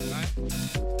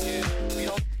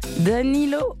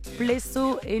Danilo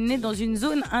Plesso est né dans une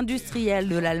zone industrielle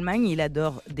de l'Allemagne. Il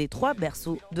adore Détroit,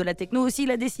 berceau de la techno aussi.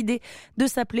 Il a décidé de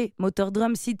s'appeler Motor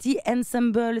Drum City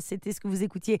Ensemble. C'était ce que vous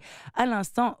écoutiez à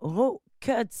l'instant. Raw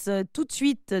Cuts. Tout de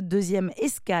suite, deuxième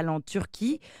escale en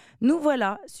Turquie. Nous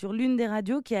voilà sur l'une des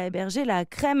radios qui a hébergé la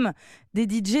crème des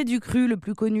DJ du cru, le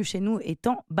plus connu chez nous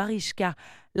étant Barishka.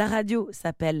 La radio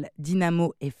s'appelle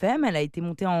Dynamo FM. Elle a été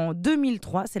montée en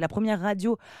 2003. C'est la première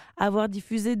radio à avoir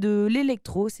diffusé de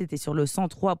l'électro. C'était sur le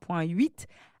 103.8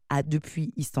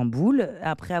 depuis Istanbul.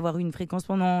 Après avoir eu une fréquence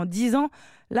pendant 10 ans,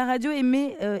 la radio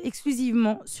émet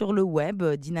exclusivement sur le web.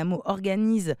 Dynamo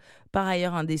organise par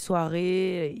ailleurs des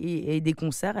soirées et des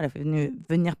concerts. Elle a fait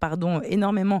venir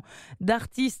énormément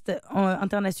d'artistes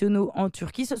internationaux en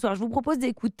Turquie. Ce soir, je vous propose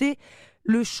d'écouter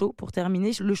le show, pour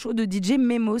terminer, le show de DJ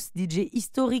MEMOS, DJ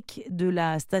historique de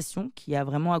la station, qui a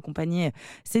vraiment accompagné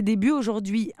ses débuts.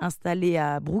 Aujourd'hui installé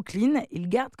à Brooklyn, il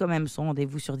garde quand même son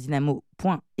rendez-vous sur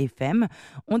dynamo.fm.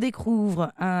 On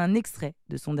découvre un extrait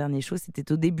de son dernier show,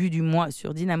 c'était au début du mois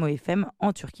sur Dynamo FM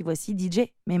en Turquie. Voici DJ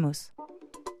MEMOS.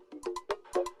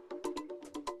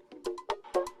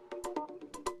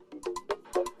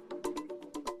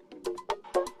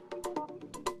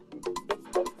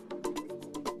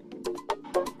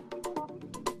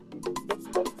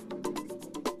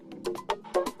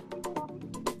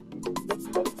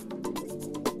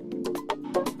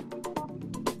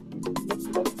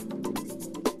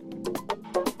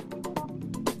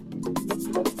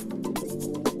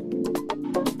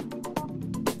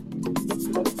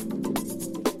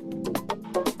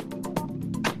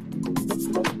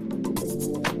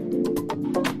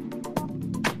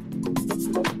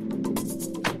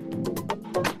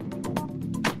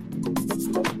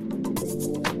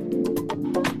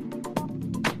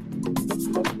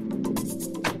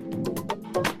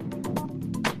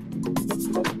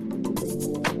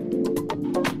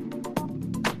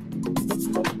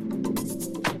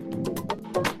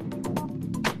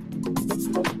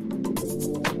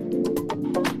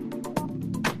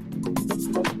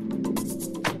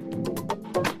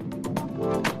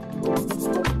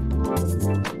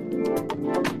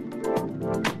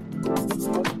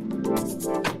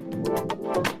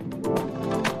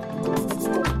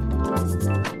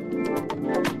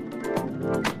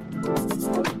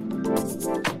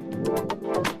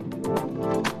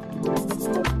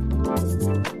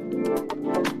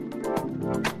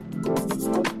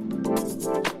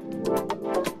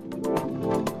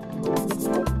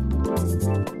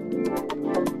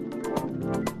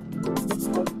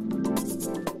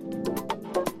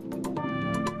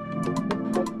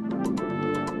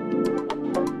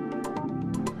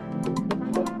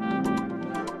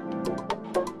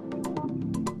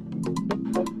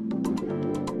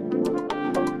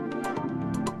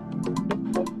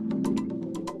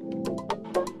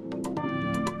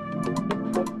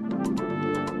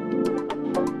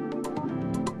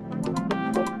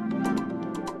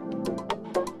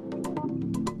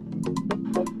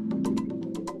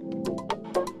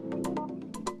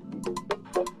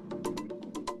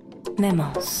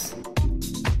 MEMOS.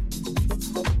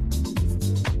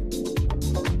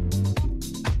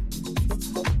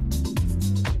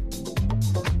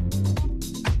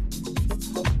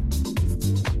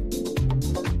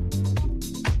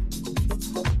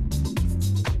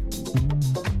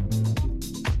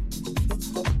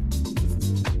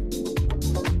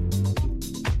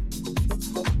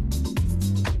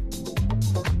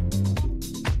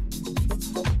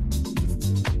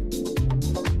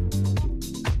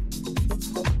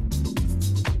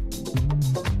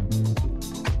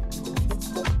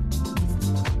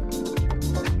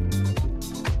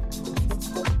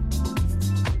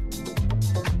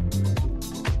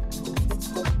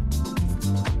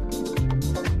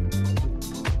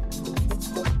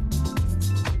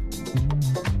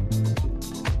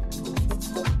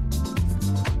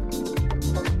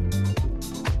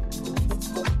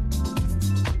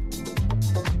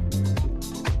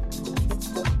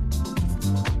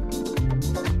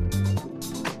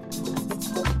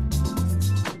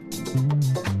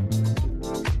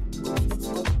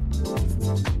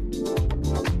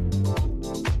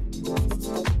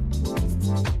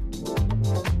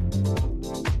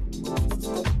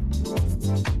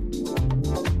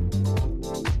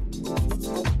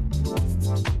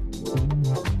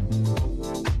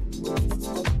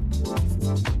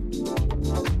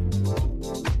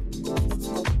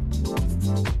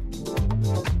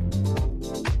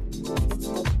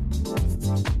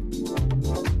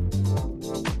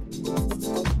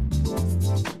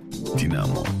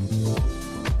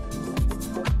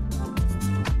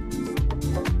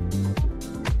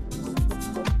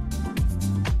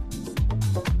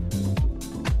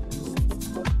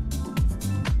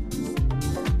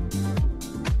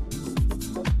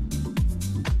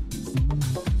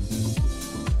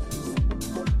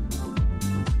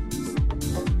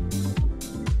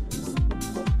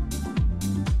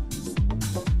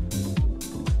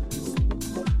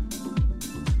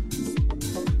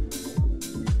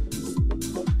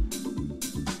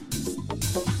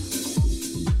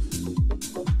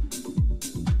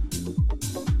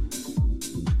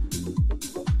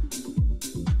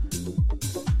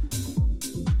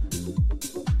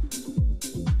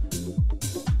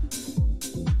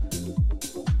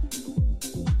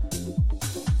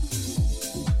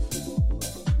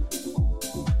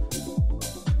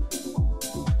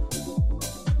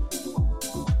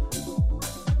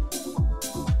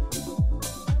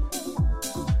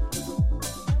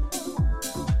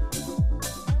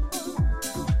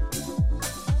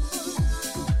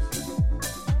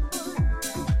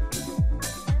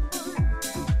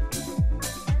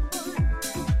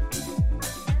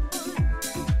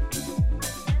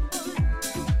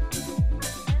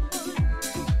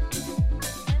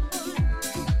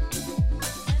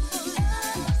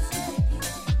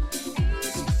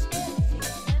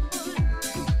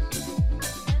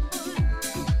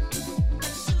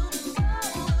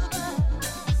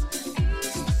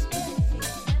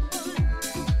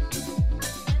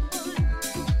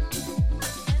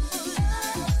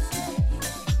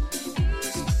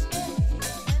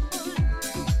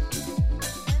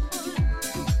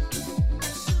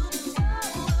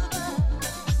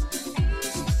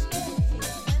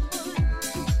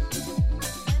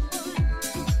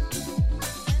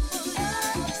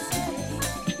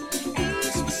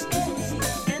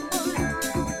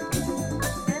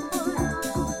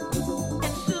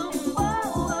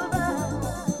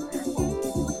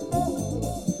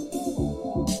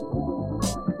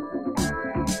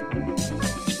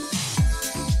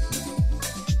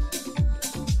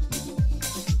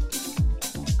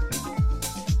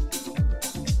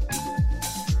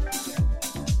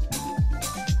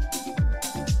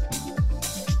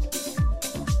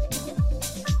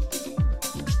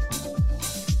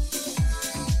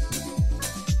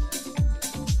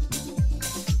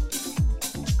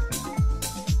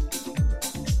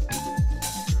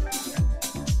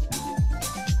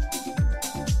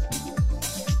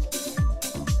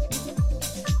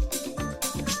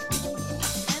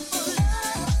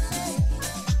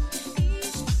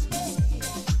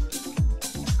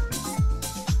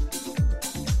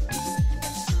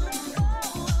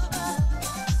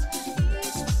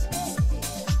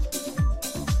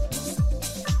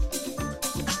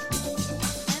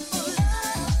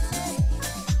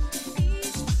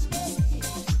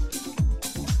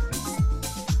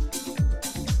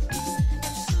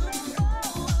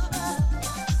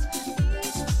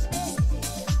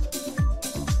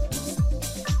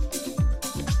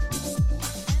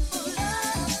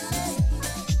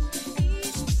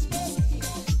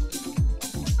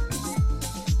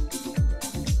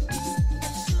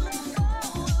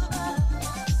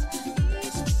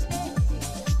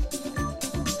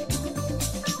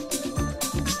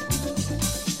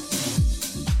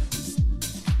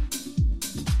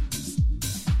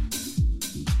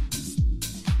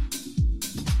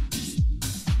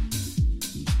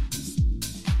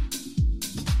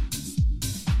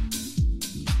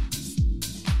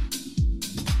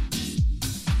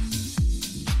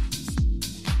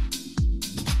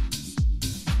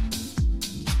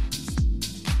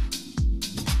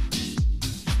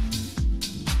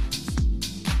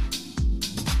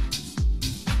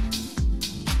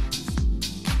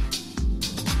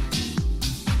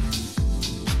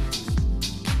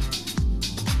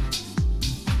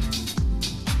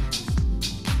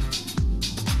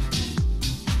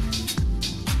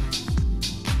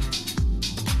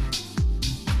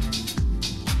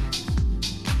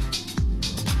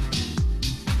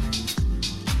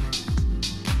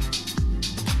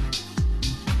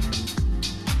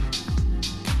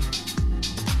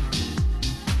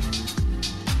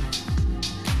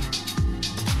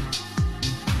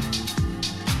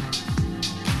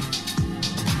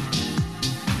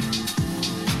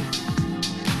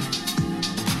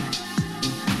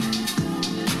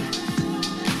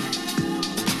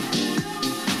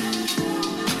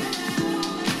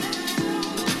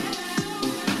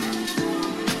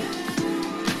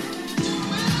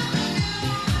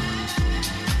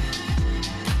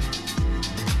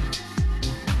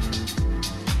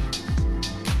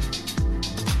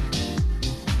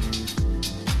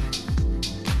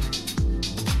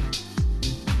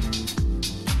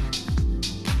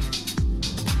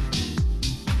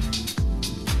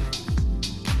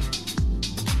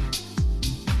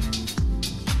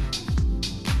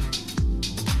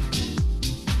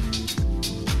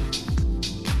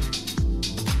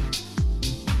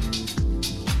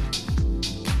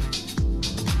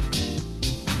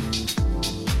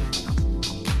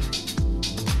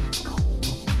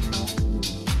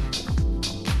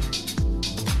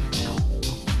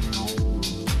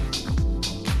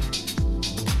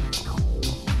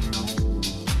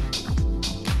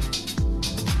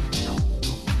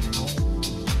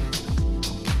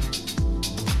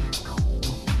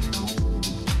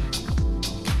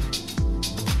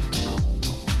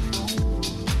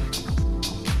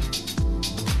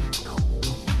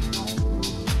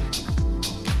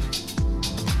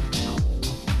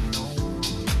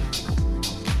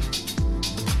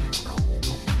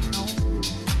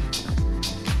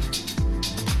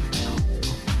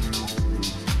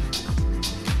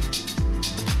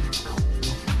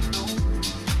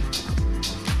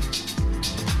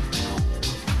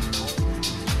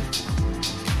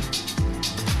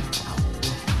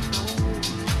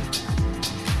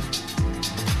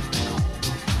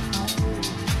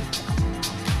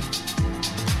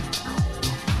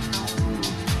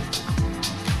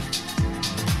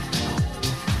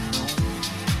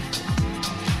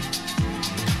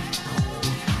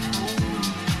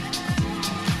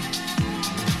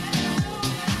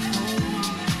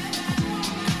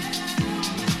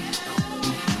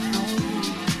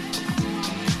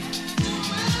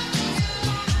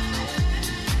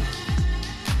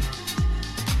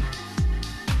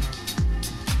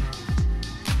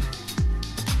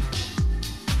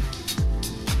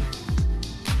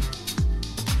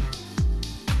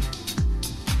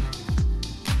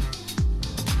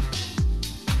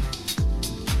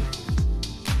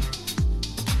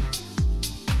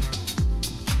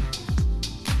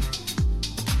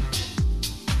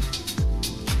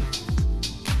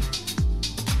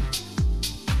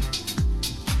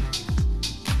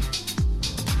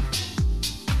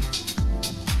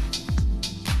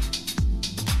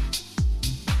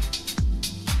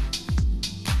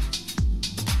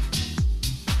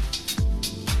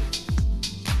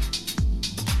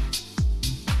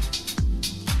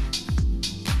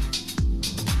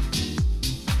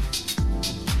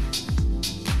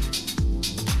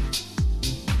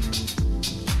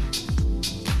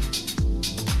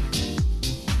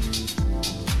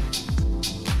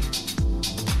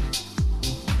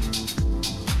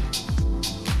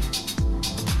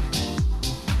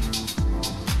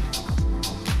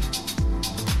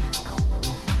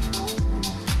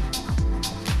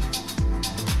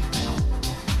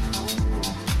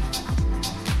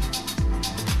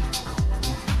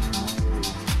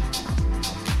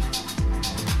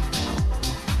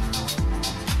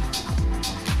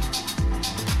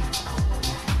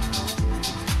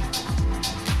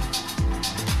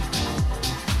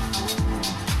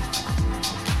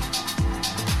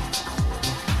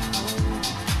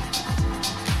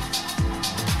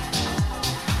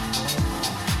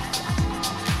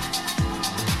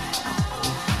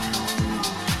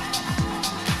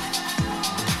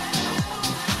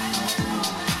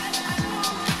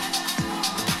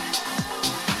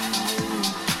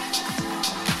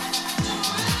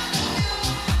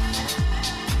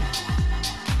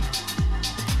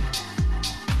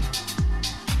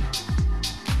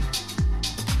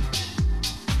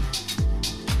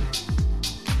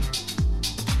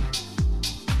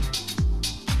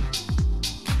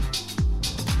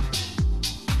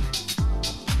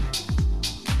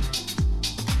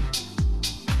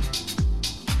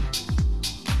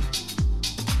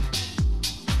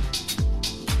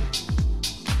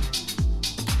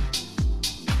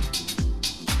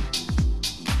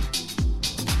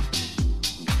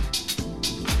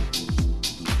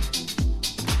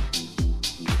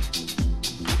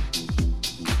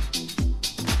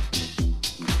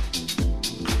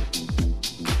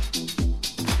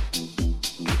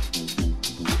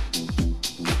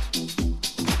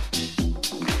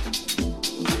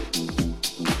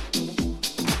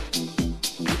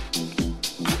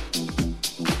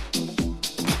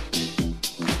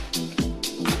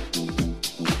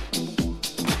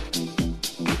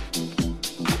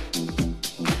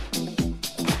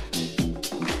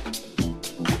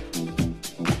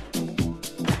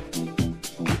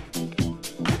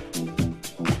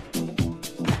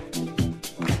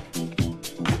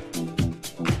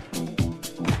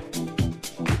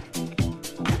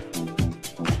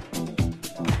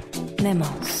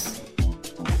 MEMOS.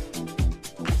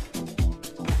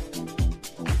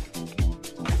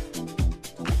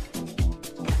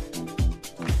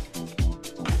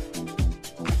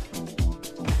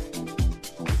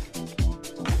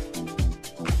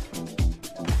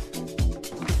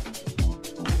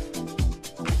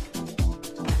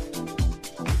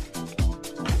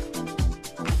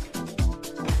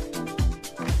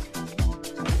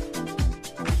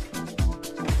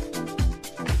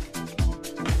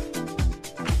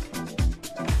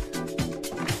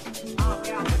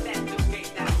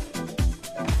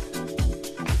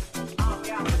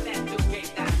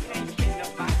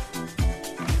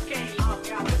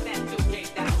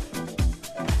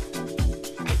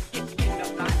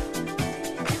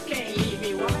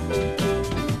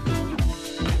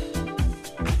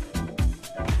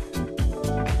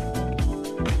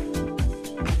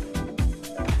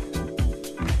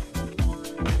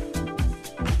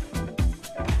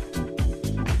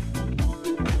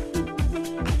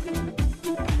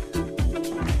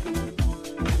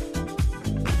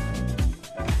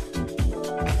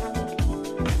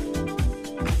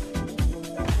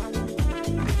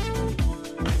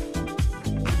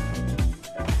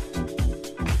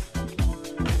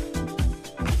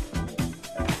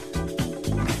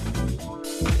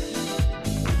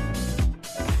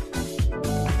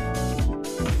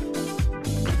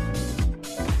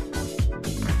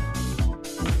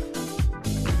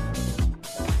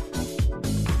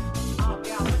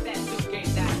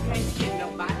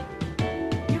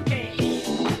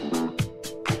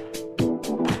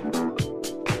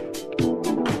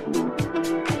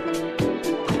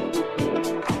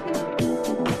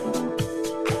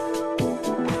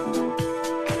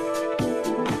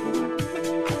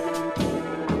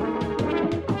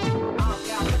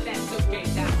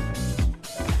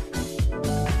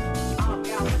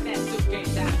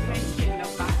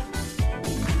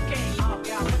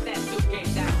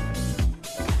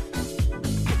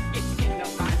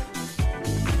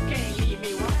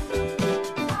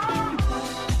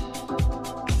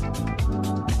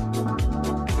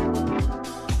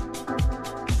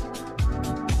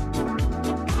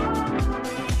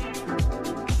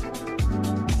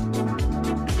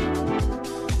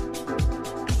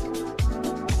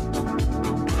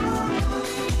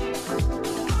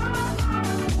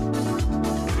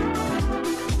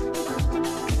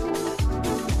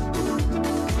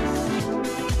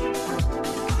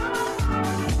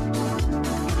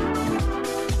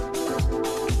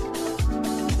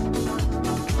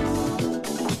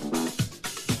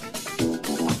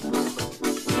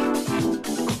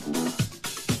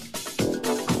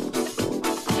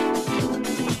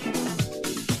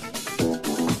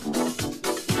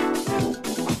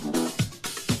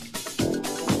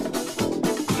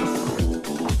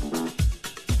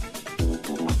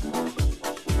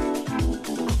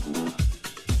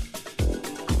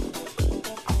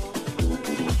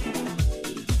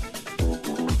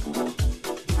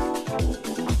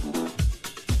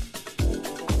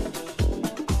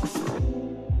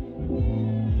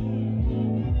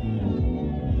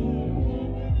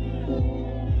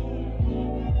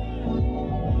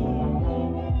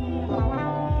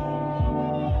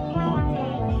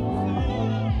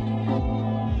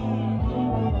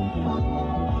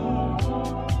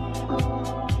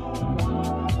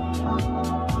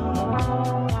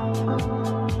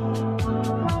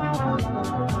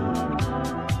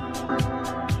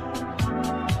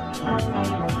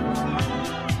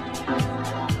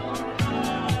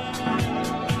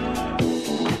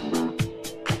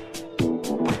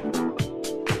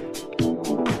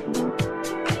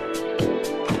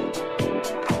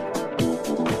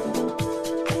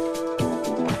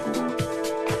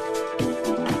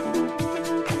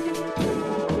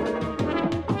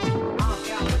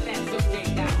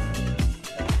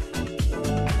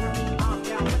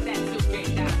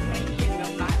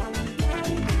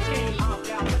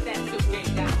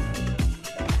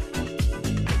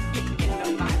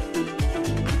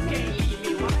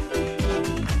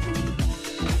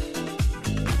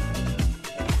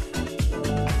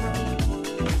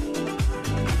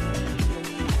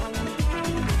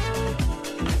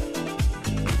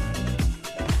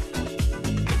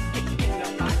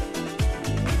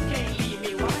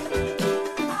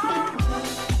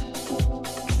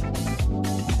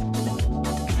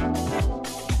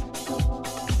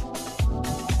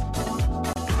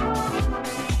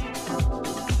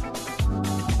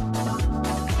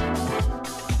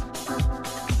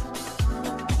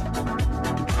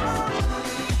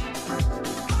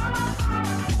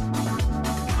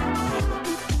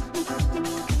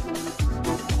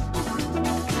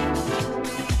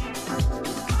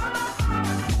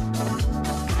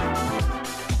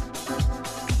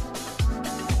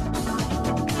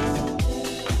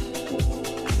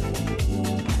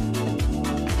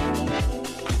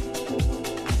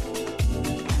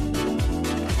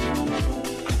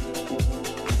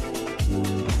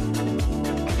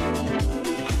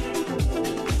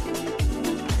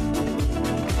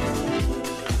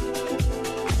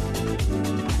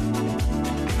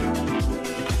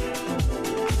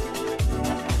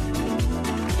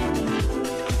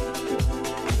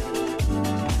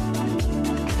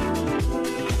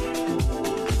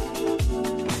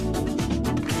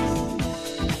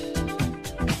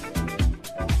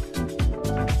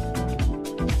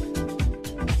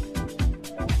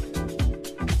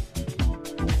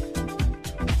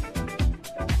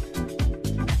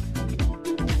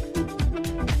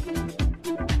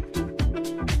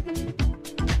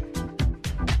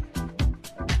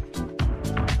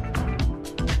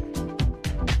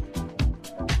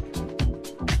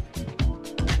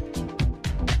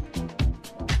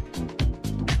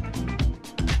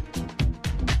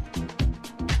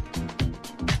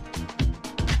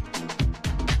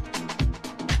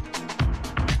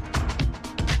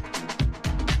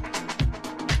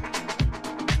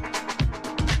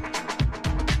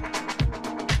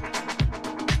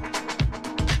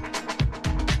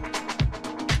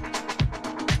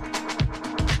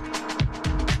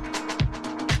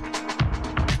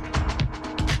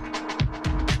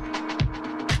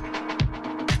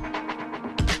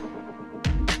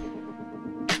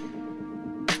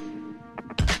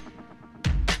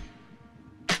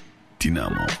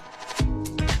 Dynamo.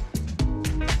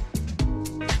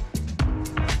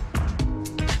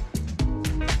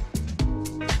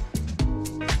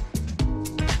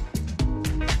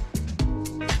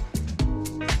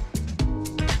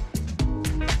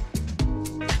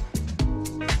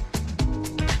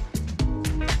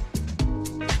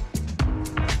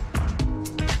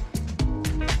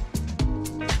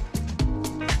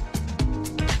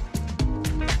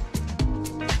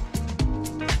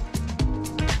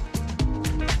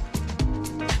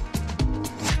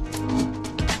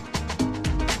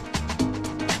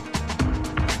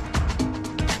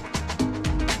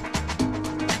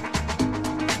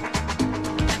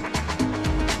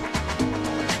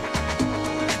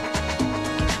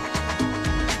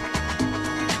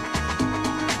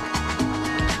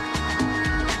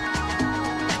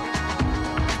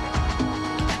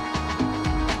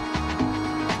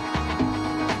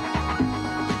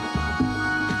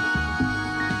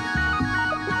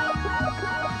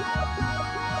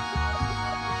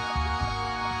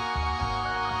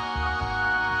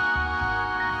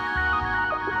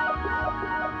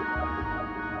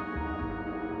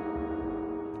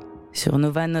 Sur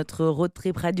Nova, notre road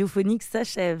trip radiophonique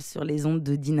s'achève sur les ondes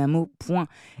de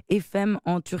Dynamo.fm.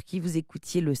 En Turquie, vous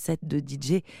écoutiez le set de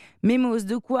DJ MEMOS.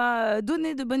 De quoi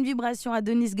donner de bonnes vibrations à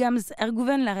Denise Gams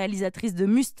Erguven, la réalisatrice de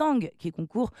Mustang, qui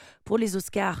concourt pour les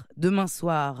Oscars demain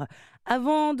soir.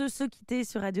 Avant de se quitter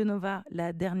sur Radio Nova,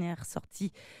 la dernière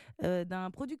sortie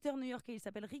d'un producteur new-yorkais, il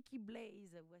s'appelle Ricky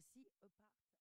Blaze. Voici